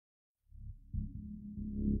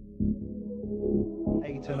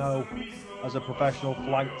8-0 as a professional,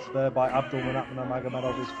 flanked there by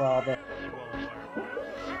Nurmagomedov, his father.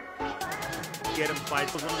 Get him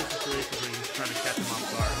fights. It was one of the situations where he's trying to catch him off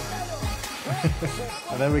guard.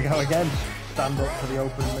 And there we go again. Stand up for the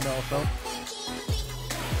opening minute or so.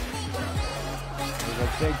 There's a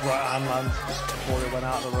big right hand lands before it went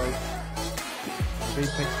out the rope. Khabib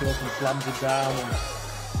picks it up and slams it down, and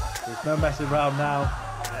there's no messing around now.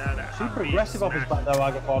 Yeah, super aggressive off his back though,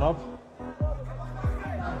 Agafonov.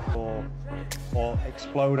 Or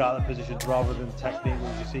explode out of the positions rather than technique,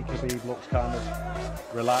 as you see Khabib looks kind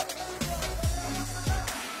of relaxed.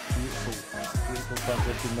 Beautiful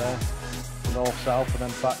transition there. North-south and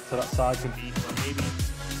then back to that side. Maybe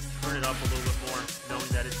turn it up a little bit more,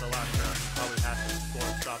 knowing that it's the last round. He probably has to score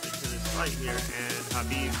a stop into this fight here. And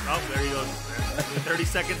Khabib, oh, there he goes. 30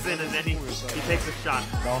 seconds in, and then he takes a shot.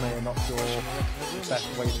 On here, not sure the best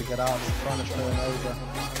way to get out. He's trying to turn over.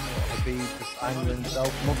 Khabib just angling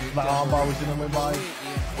himself. Look at that armbar was in him with my.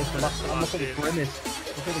 Look at the grimace.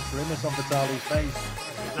 Look at the grimace on Vitaly's face.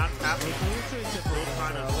 He's not happy. He's still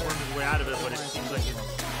trying to worm his way out of it, but it seems like it's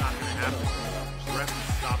not going to happen. The ref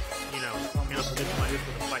stopped, in a position like this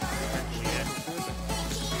with a fight potentially end.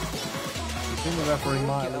 I think the referee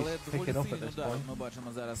might at least pick it up at this point.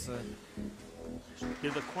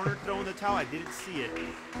 Did the corner throw in the towel? I didn't see it.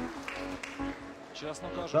 So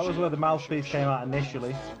that was where the mouthpiece came out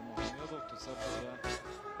initially.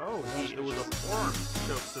 Oh, it was a forearm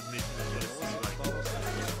choke submission.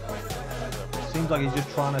 It seems like he's just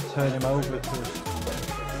trying to turn him over to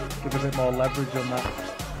give a bit more leverage on that.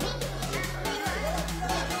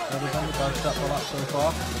 Never done the bad shot for that so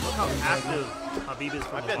far. Look how active Khabib is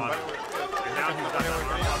from the bottom. And now he's got that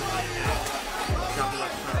arm obviously, and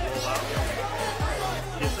Khabib's trying to roll out.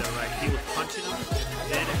 Hit there, right? He was punching him,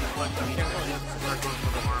 then if he punched him, he started going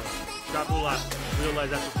for the arm. Khabib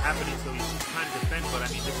realized that's what's happening, so he's trying to defend, but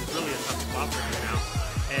I mean, this is really a tough spot for him now.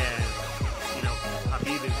 And,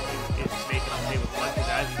 Khabib is making him pay with punches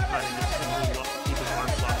as he's trying to just simply keep his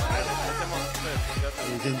arms locked together.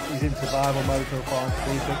 He's in survival mode so far.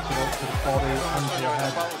 Khabib picks it up to the body and to the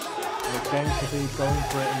head. And again, Khabib going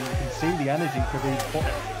for it, and you can see the energy Khabib put.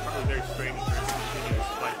 It's probably very strange for him to continue to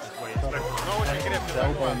fight this way. His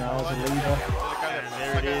elbow now as a lever. And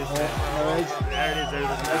there it is. There it is. There it is. There's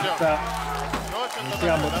That's that. You see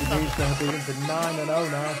how much he needs to Khabib into 9-0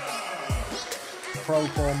 now. Pro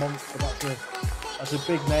 4 months, but that's a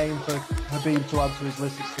big name for Khabib to add to his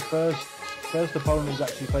list. It's the first opponent he's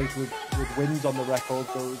actually faced with wins on the record,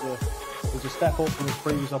 so it was a step up from his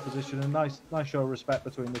previous opposition, and nice show of respect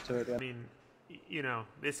between the two at the end. I mean,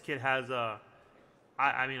 this kid has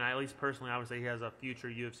I mean, at least personally, I would say he has a future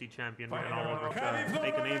UFC champion right all over to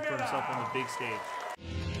make a name for himself on the big stage.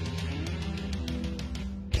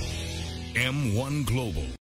 M1 Global.